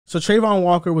So Travon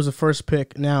Walker was the first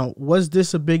pick. Now, was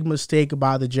this a big mistake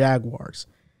by the Jaguars?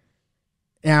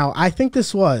 Now, I think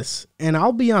this was, and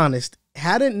I'll be honest,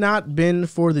 had it not been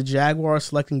for the Jaguars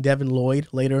selecting Devin Lloyd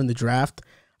later in the draft,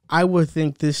 I would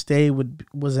think this day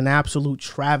was an absolute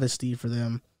travesty for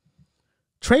them.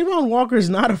 Travon Walker is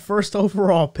not a first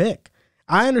overall pick.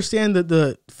 I understand that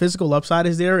the physical upside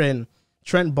is there, and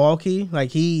Trent Baalke,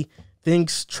 like, he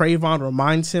thinks Travon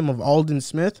reminds him of Aldon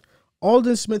Smith.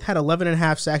 Aldon Smith had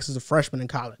 11.5 sacks as a freshman in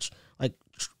college. Like,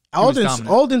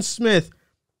 Aldon Smith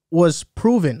was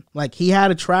proven. Like, he had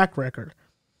a track record.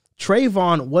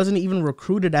 Travon wasn't even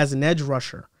recruited as an edge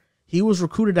rusher. He was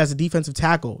recruited as a defensive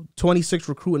tackle, 26th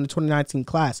recruit in the 2019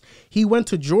 class. He went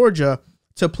to Georgia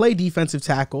to play defensive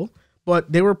tackle,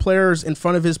 but there were players in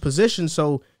front of his position,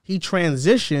 so he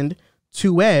transitioned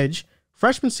to edge.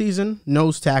 Freshman season,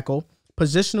 nose tackle.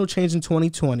 Positional change in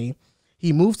 2020.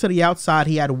 He moved to the outside.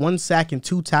 He had 1 sack and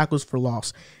 2 tackles for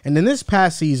loss. And in this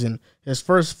past season, his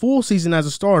first full season as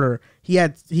a starter, he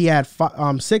had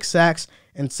 6 sacks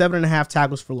and 7.5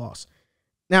 tackles for loss.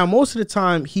 Now, most of the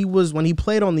time, when he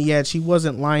played on the edge, he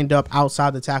wasn't lined up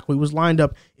outside the tackle. He was lined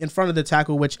up in front of the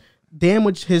tackle, which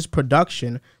damaged his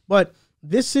production. But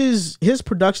his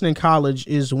production in college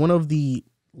is one of the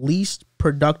least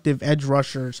productive edge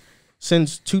rushers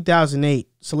since 2008,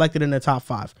 selected in the top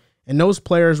 5. And those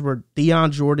players were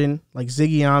Deion Jordan, like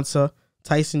Ziggy Ansah,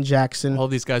 Tyson Jackson. All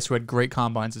these guys who had great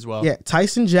combines as well. Yeah,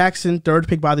 Tyson Jackson, 3rd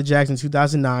pick by the Jags in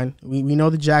 2009. We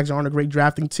know the Jags aren't a great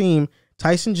drafting team.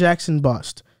 Tyson Jackson,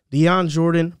 bust. Deion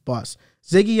Jordan, bust.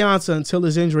 Ziggy Ansah, until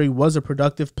his injury, was a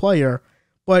productive player.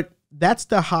 But that's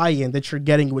the high end that you're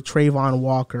getting with Travon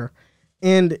Walker.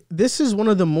 And this is one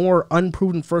of the more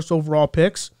unproven first overall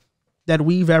picks that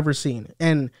we've ever seen.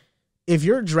 And if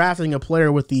you're drafting a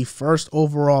player with the first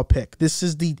overall pick,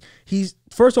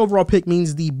 first overall pick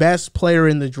means the best player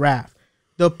in the draft.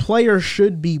 The player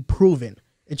should be proven.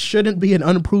 It shouldn't be an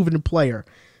unproven player.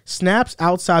 Snaps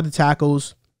outside the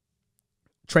tackles,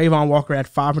 Travon Walker had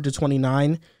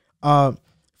 529.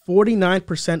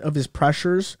 49% of his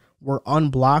pressures were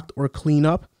unblocked or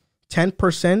cleanup.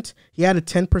 10%. He had a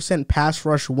 10% pass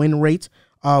rush win rate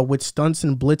with stunts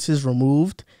and blitzes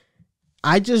removed.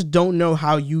 I just don't know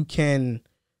how you can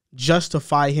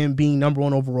justify him being number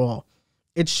 1 overall.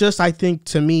 It's just, I think,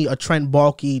 to me, a Trent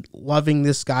Baalke loving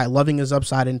this guy, loving his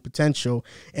upside and potential,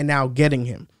 and now getting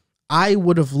him. I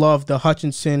would have loved the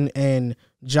Hutchinson and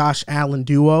Josh Allen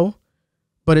duo,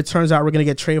 but it turns out we're going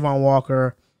to get Travon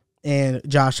Walker and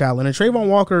Josh Allen. And Travon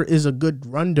Walker is a good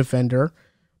run defender,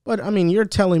 but, I mean, you're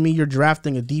telling me you're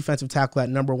drafting a defensive tackle at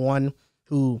number 1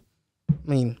 who, I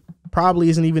mean, probably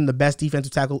isn't even the best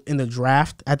defensive tackle in the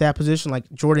draft at that position. Like,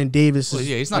 Jordan Davis is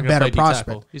he's not a better prospect.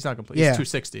 Tackle. He's not going to play. He's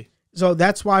 260. So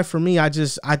that's why, for me, I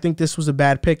think this was a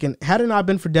bad pick. And had it not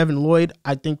been for Devin Lloyd,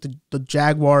 I think the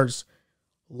Jaguars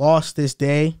lost this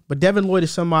day. But Devin Lloyd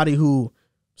is somebody who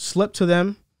slipped to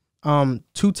them.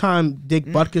 2-time Dick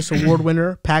Butkus Award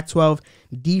winner, Pac-12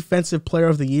 Defensive Player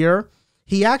of the Year.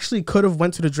 He actually could have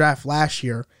went to the draft last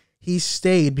year. He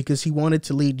stayed because he wanted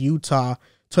to lead Utah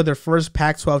to their first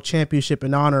Pac-12 championship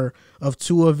in honor of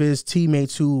 2 of his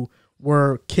teammates who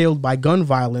were killed by gun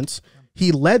violence.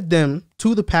 He led them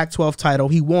to the Pac-12 title.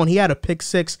 He won. He had a pick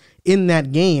 6 in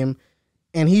that game,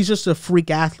 and he's just a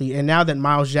freak athlete. And now that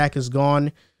Miles Jack is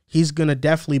gone, he's going to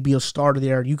definitely be a starter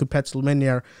there. You could pencil him in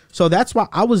there. So that's why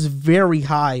I was very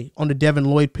high on the Devin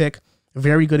Lloyd pick.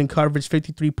 Very good in coverage,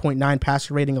 53.9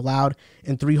 passer rating allowed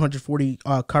and 340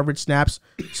 coverage snaps.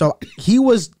 So he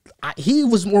was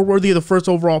more worthy of the first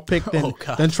overall pick than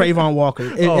Travon Walker,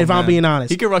 if I'm being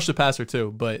honest. He could rush the passer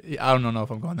too, but I don't know if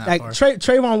I'm going that far.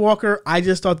 Travon Walker, I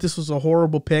just thought this was a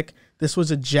horrible pick. This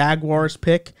was a Jaguars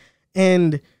pick.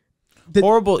 And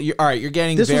horrible. All right, you're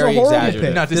getting very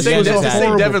exaggerated. No, to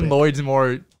say Devin Lloyd's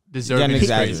more deserving is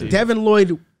crazy. Devin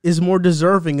Lloyd is more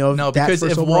deserving of no, that because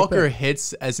first if overall Walker pick.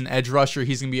 hits as an edge rusher,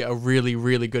 he's going to be a really,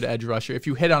 really good edge rusher. If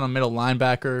you hit on a middle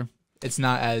linebacker, it's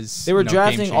not as they were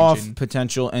drafting off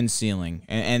potential and ceiling,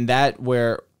 and that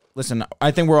where listen,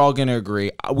 I think we're all going to agree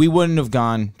we wouldn't have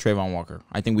gone Travon Walker.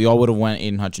 I think we all would have went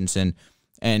Aiden Hutchinson,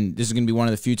 and this is going to be one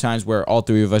of the few times where all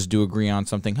 3 of us do agree on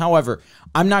something. However,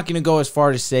 I'm not going to go as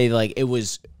far to say like it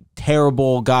was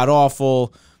terrible, god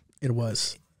awful. It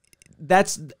was.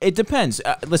 It depends.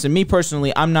 Listen, me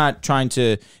personally, I'm not trying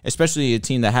to, especially a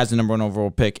team that has the number 1 overall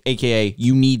pick, a.k.a.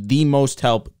 you need the most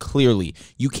help, clearly.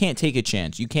 You can't take a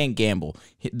chance. You can't gamble.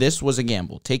 This was a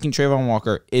gamble. Taking Travon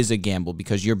Walker is a gamble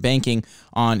because you're banking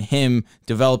on him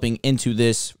developing into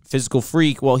this physical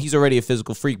freak. Well, he's already a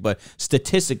physical freak, but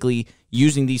statistically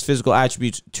using these physical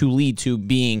attributes to lead to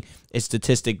being a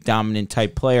statistic dominant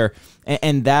type player.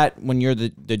 And that, when you're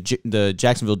the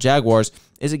Jacksonville Jaguars,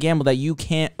 is a gamble that you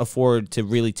can't afford to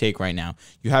really take right now.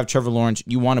 You have Trevor Lawrence.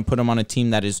 You want to put him on a team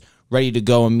that is ready to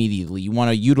go immediately. You want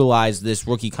to utilize this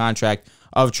rookie contract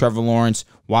of Trevor Lawrence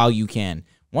while you can.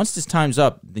 Once this time's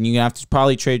up, then you're going to have to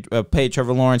probably pay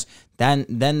Trevor Lawrence.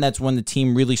 Then that's when the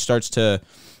team really starts to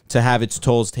have its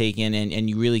tolls taken, and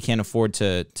you really can't afford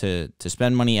to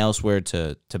spend money elsewhere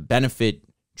to benefit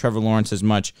Trevor Lawrence as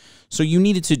much. So you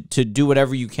needed to do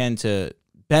whatever you can to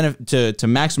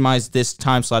maximize this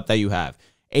time slot that you have.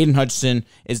 Aiden Hutchinson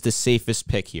is the safest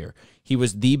pick here. He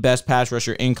was the best pass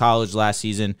rusher in college last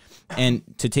season, and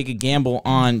to take a gamble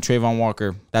on Travon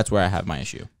Walker, that's where I have my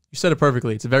issue. You said it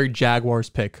perfectly. It's a very Jaguars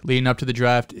pick. Leading up to the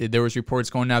draft, there was reports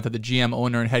going out that the GM,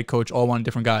 owner, and head coach all wanted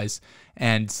different guys.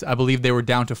 And I believe they were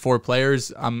down to 4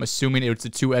 players. I'm assuming it was the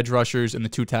 2 edge rushers and the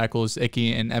 2 tackles,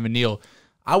 Ickey and Evan Neal.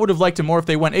 I would have liked it more if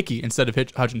they went Ickey instead of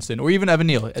Hutchinson, or even Evan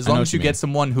Neal. As long as you get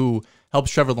someone who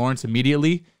helps Trevor Lawrence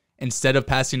immediately, instead of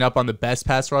passing up on the best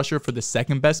pass rusher for the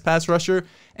second best pass rusher.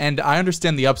 And I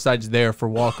understand the upside's there for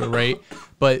Walker, right?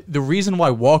 But the reason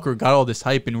why Walker got all this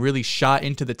hype and really shot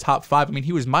into the top 5, I mean,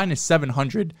 he was minus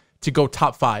 700 to go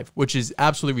top 5, which is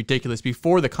absolutely ridiculous.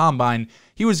 Before the combine,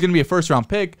 he was going to be a first-round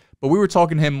pick, but we were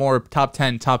talking him more top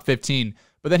 10, top 15.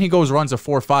 But then he runs a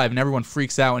 4.5, and everyone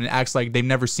freaks out and acts like they've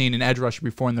never seen an edge rusher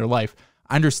before in their life.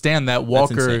 I understand that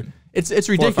Walker, it's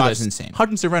ridiculous. 4.5 is insane.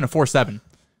 Hutchinson ran a 4.7.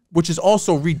 Which is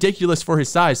also ridiculous for his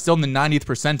size, still in the 90th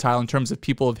percentile in terms of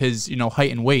people of his, height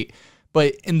and weight.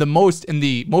 But in the most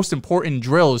important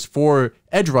drills for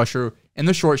edge rusher, in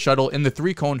the short shuttle, in the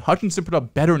 3-cone, Hutchinson put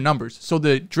up better numbers. So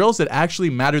the drills that actually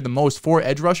mattered the most for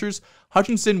edge rushers,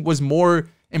 Hutchinson was more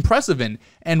impressive in.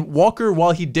 And Walker,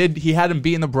 while he had him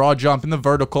beat in the broad jump, in the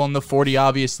vertical, in the 40,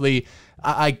 obviously.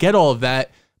 I get all of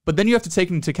that. But then you have to take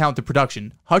into account the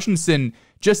production. Hutchinson,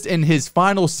 just in his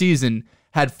final season,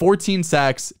 had 14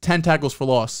 sacks, 10 tackles for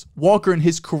loss. Walker, in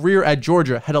his career at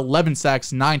Georgia, had 11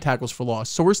 sacks, 9 tackles for loss.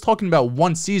 So we're talking about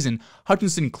one season.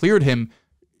 Hutchinson cleared him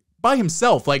by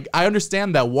himself. Like, I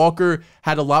understand that Walker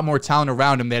had a lot more talent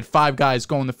around him. They had 5 guys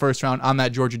going the first round on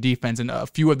that Georgia defense, and a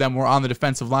few of them were on the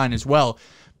defensive line as well.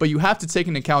 But you have to take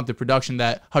into account the production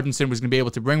that Hutchinson was going to be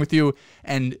able to bring with you,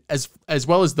 and as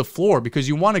well as the floor, because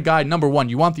you want a guy, number one,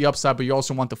 you want the upside, but you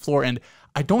also want the floor. And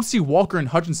I don't see Walker and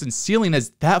Hutchinson's ceiling as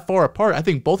that far apart. I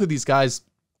think both of these guys,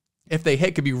 if they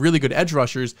hit, could be really good edge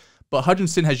rushers. But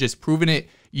Hutchinson has just proven it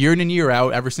year in and year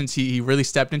out ever since he really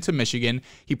stepped into Michigan.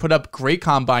 He put up great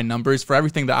combine numbers. For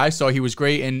everything that I saw, he was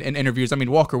great in interviews. I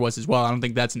mean, Walker was as well. I don't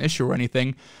think that's an issue or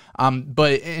anything.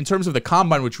 But in terms of the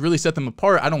combine, which really set them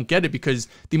apart, I don't get it, because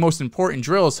the most important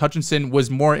drills, Hutchinson was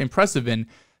more impressive in.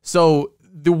 So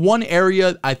the one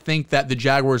area I think that the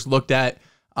Jaguars looked at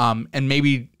and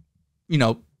maybe,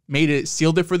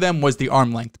 sealed it for them was the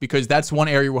arm length, because that's one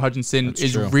area where Hutchinson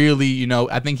is really,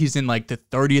 I think he's in like the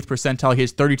 30th percentile. He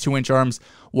has 32-inch arms.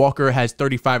 Walker has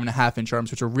 35.5-inch arms,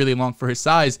 which are really long for his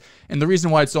size. And the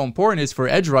reason why it's so important is for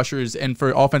edge rushers and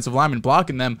for offensive linemen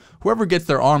blocking them, whoever gets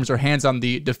their arms or hands on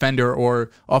the defender or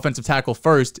offensive tackle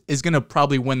first is going to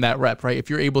probably win that rep, right? If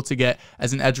you're able to get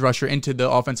as an edge rusher into the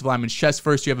offensive lineman's chest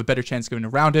first, you have a better chance of going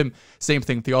around him. Same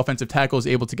thing, if the offensive tackle is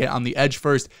able to get on the edge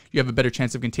first, you have a better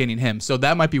chance of containing him. So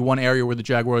that might be one area where the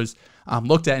Jaguars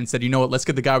looked at and said, you know what, let's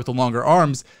get the guy with the longer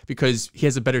arms, because he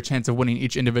has a better chance of winning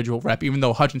each individual rep, even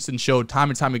though Hutchinson showed time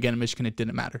and time again in Michigan it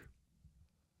didn't matter.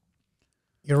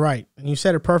 You're right, and you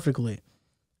said it perfectly.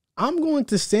 I'm going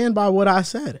to stand by what I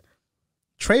said.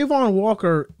 Travon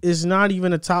Walker is not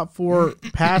even a top 4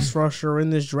 pass rusher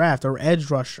in this draft, or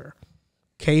edge rusher.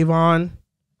 Kayvon,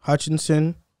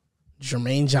 Hutchinson,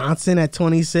 Jermaine Johnson at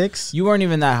 26. You weren't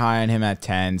even that high on him at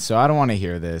 10, so I don't want to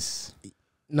hear this.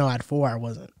 No, at 4 I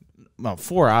wasn't. Well,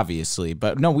 4 obviously,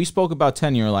 but no, we spoke about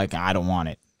 10. You were like, I don't want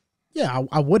it. Yeah,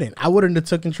 I wouldn't. I wouldn't have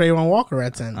taken Travon Walker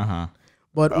at 10.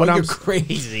 But what you're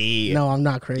crazy. No, I'm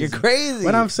not crazy. You're crazy.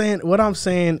 What I'm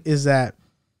saying is that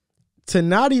to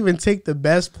not even take the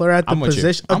best player at the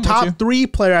position, a top 3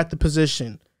 player at the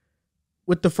position,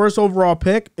 with the first overall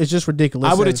pick, is just ridiculous.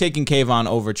 I would have taken Kayvon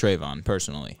over Travon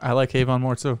personally. I like Kayvon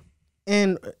more too.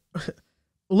 And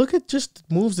look at just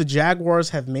moves the Jaguars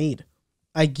have made.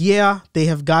 Like, yeah, they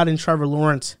have gotten Trevor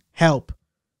Lawrence help,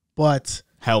 but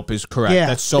help is correct. Yeah,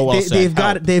 that's so well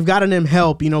said. They've gotten him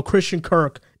help. Christian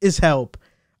Kirk is help.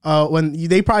 When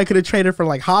they probably could have traded for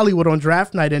like Hollywood on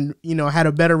draft night and had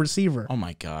a better receiver. Oh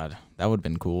my God, that would have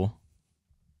been cool.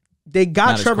 They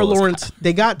got Not Trevor Lawrence.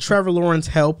 They got Trevor Lawrence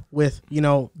help with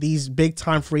these big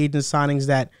time free agent signings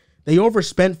that They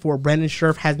overspent for Brandon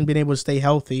Scherf hasn't been able to stay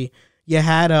healthy. You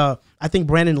had I think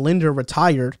Brandon Linder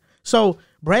retired. So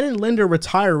Brandon Linder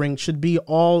retiring should be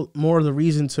all more the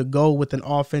reason to go with an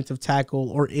offensive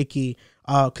tackle or Icky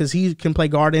because he can play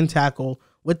guard and tackle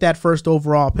with that first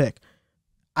overall pick.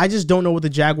 I just don't know what the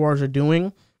Jaguars are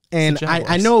doing. And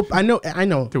I know.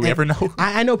 Do we ever know?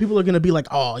 I know people are going to be like,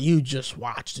 oh, you just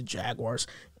watch the Jaguars.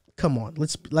 Come on,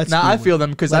 let's. Now I feel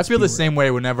them because I feel the same way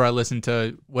whenever I listen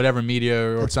to whatever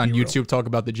media or it's on YouTube talk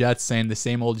about the Jets saying the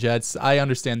same old Jets. I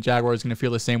understand Jaguars going to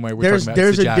feel the same way. There's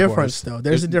a difference though.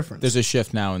 There's a difference. There's a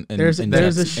shift now. There's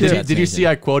a shift. Did you see?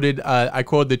 I quoted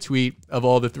the tweet of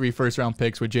all the 3 first-round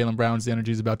picks where Jaylen Brown's the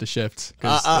energy is about to shift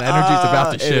because the energy is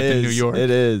about to shift in New York. It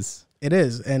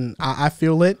is, and I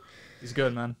feel it. He's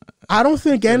good, man. I don't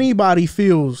think anybody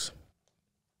feels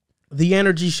the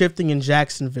energy shifting in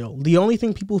Jacksonville. The only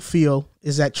thing people feel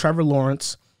is that Trevor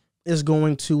Lawrence is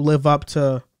going to live up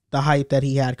to the hype that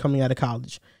he had coming out of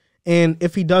college. And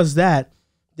if he does that,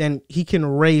 then he can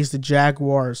raise the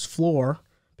Jaguars' floor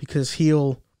because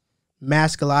he'll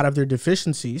mask a lot of their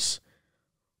deficiencies.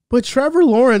 But Trevor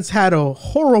Lawrence had a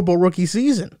horrible rookie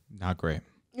season. Not great.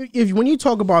 When you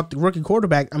talk about the rookie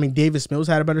quarterback, I mean, Davis Mills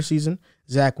had a better season.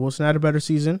 Zach Wilson had a better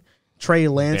season. Trey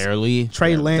Lance. Barely.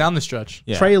 Down the stretch.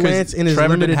 Yeah. Trey Lance in his Trevor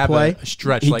limited didn't play. have a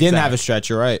stretch He like didn't that. have a stretch,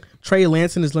 you're right. Trey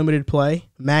Lance in his limited play.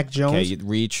 Mac Jones. Okay,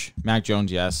 reach. Mac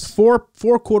Jones, yes. Four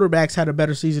quarterbacks had a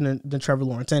better season than Trevor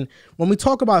Lawrence. And when we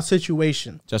talk about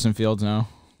situation, Justin Fields, no.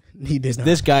 he did not.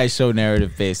 This guy is so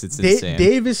narrative based, it's insane.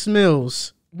 Davis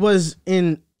Mills was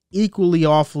in equally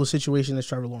awful a situation as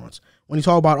Trevor Lawrence. When you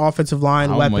talk about offensive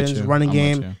line, weapons, running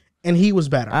game, and he was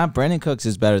better. Brandon Cooks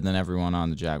is better than everyone on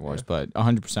the Jaguars, but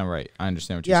 100% right. I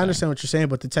understand what you're saying. Yeah, I understand what you're saying,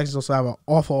 but the Texans also have an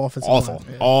awful offensive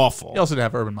line. Awful. He also did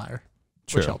have Urban Meyer,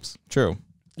 which helps. True.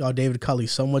 Oh, David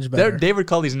Culley's so much better. David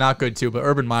Culley's not good too, but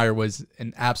Urban Meyer was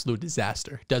an absolute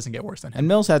disaster. Doesn't get worse than him. And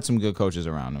Mills had some good coaches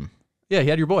around him. Yeah, he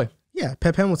had your boy. Yeah,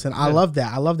 Pep Hamilton. I love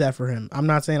that. I love that for him. I'm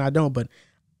not saying I don't, but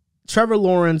Trevor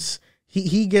Lawrence,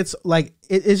 he gets like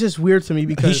it's just weird to me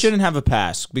because he shouldn't have a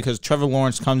pass because Trevor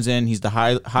Lawrence comes in. He's the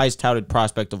highest touted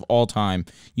prospect of all time.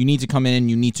 You need to come in and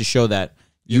you need to show that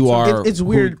you are. It's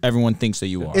weird. Who everyone thinks that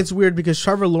you are. It's weird because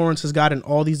Trevor Lawrence has gotten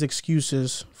all these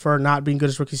excuses for not being good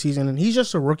his rookie season, and he's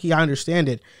just a rookie. I understand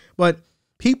it, but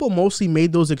people mostly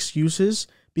made those excuses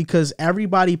because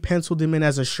everybody penciled him in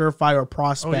as a surefire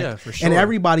prospect. Oh, yeah, for sure. And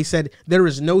everybody said there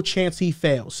is no chance he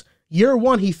fails. Year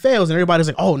one, he fails, and everybody's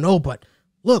like, oh, no, but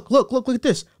look at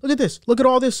this. Look at this. Look at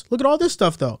all this. Look at all this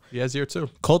stuff, though. He has year 2.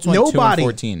 Colts went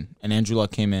 2-14, and Andrew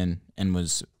Luck came in and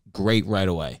was great right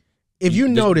away. If you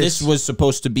notice, this was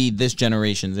supposed to be this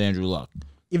generation's Andrew Luck.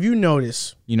 If you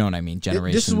notice, you know what I mean,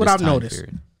 generation. This is what I've noticed.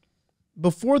 Period.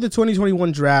 Before the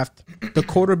 2021 draft, the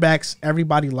quarterbacks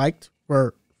everybody liked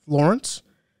were Lawrence,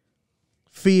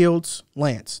 Fields,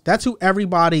 Lance. That's who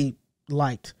everybody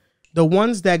liked. The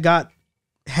ones that got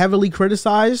heavily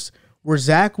criticized were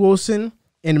Zach Wilson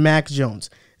and Mac Jones.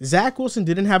 Zach Wilson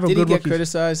didn't have a good rookie. Did he get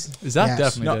criticized? Zach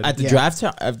definitely did. At the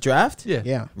draft? Yeah.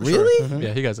 Yeah. Really? Sure.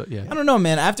 Yeah, he got yeah. I don't know,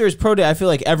 man. After his pro day, I feel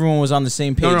like everyone was on the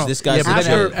same page. No. This guy's but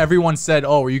then everyone said,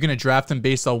 "Oh, are you going to draft him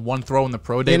based on one throw in the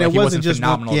pro day?" And like it he wasn't wasn't just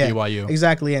phenomenal at BYU.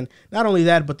 Exactly, and not only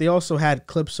that, but they also had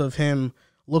clips of him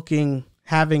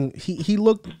he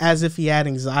looked as if he had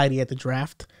anxiety at the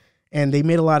draft, and they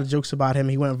made a lot of jokes about him.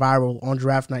 He went viral on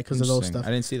draft night because of those stuff. I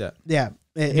didn't see that. Yeah,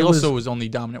 he also was only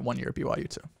dominant 1 year at BYU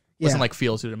too. It wasn't like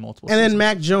Fields did it multiple. And seasons. then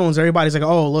Mac Jones, everybody's like,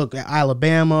 "Oh, look,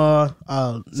 Alabama,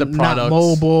 not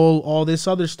mobile, all this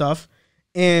other stuff,"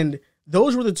 and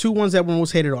those were the two ones that were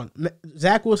most hated on.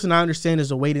 Zach Wilson, I understand,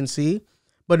 is a wait and see,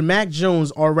 but Mac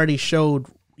Jones already showed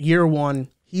year one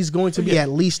he's going to be at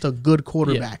least a good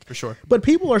quarterback for sure. But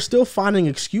people are still finding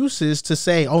excuses to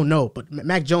say, "Oh no, but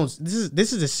Mac Jones,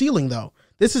 this is a ceiling though.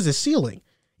 This is a ceiling."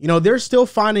 You know, they're still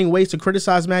finding ways to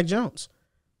criticize Mac Jones.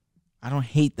 I don't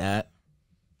hate that.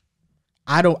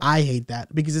 I hate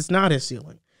that because it's not his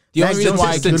ceiling. The only reason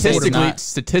why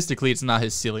statistically, it's not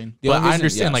his ceiling. But I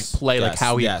understand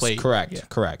how he played.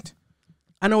 Correct.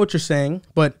 I know what you're saying,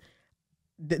 but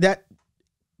that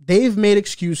they've made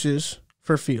excuses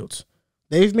for Fields.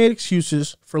 They've made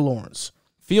excuses for Lawrence.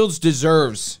 Fields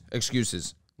deserves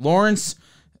excuses. Lawrence,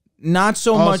 not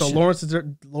so much. So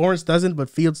Lawrence doesn't, but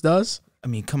Fields does. I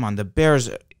mean, come on, the Bears.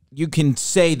 You can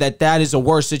say that is a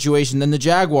worse situation than the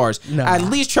Jaguars. No. At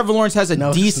least Trevor Lawrence has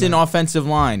a decent offensive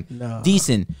line. No.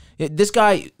 Decent. This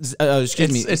guy,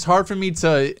 excuse me. It's hard for me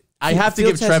to. I have to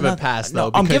give Trevor a pass, though.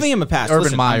 No, I'm giving him a pass.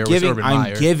 Urban Meyer was Urban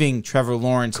Meyer. I'm giving Trevor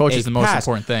Lawrence Coach a is the most pass,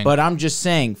 important thing. But I'm just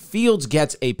saying, Fields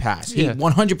gets a pass. He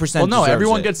 100% Well, no, deserves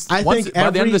everyone it. gets. I By think the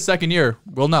end of the second year,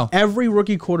 we'll know. Every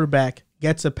rookie quarterback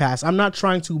gets a pass. I'm not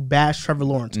trying to bash Trevor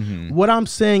Lawrence. What I'm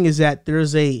saying is that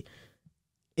there's an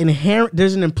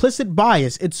implicit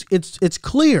bias. It's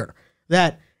clear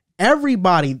that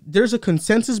there's a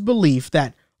consensus belief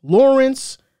that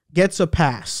Lawrence gets a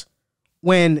pass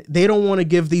when they don't want to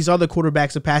give these other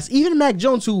quarterbacks a pass. Even Mac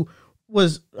Jones, who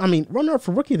was, runner-up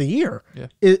for Rookie of the Year,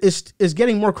 is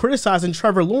getting more criticized than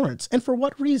Trevor Lawrence. And for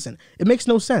what reason? It makes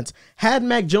no sense. Had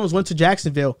Mac Jones went to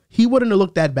Jacksonville, he wouldn't have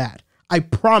looked that bad. I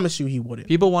promise you he wouldn't.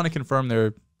 People want to confirm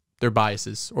their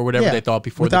biases or whatever they thought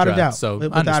before without the draft. a doubt. So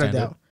Without a doubt.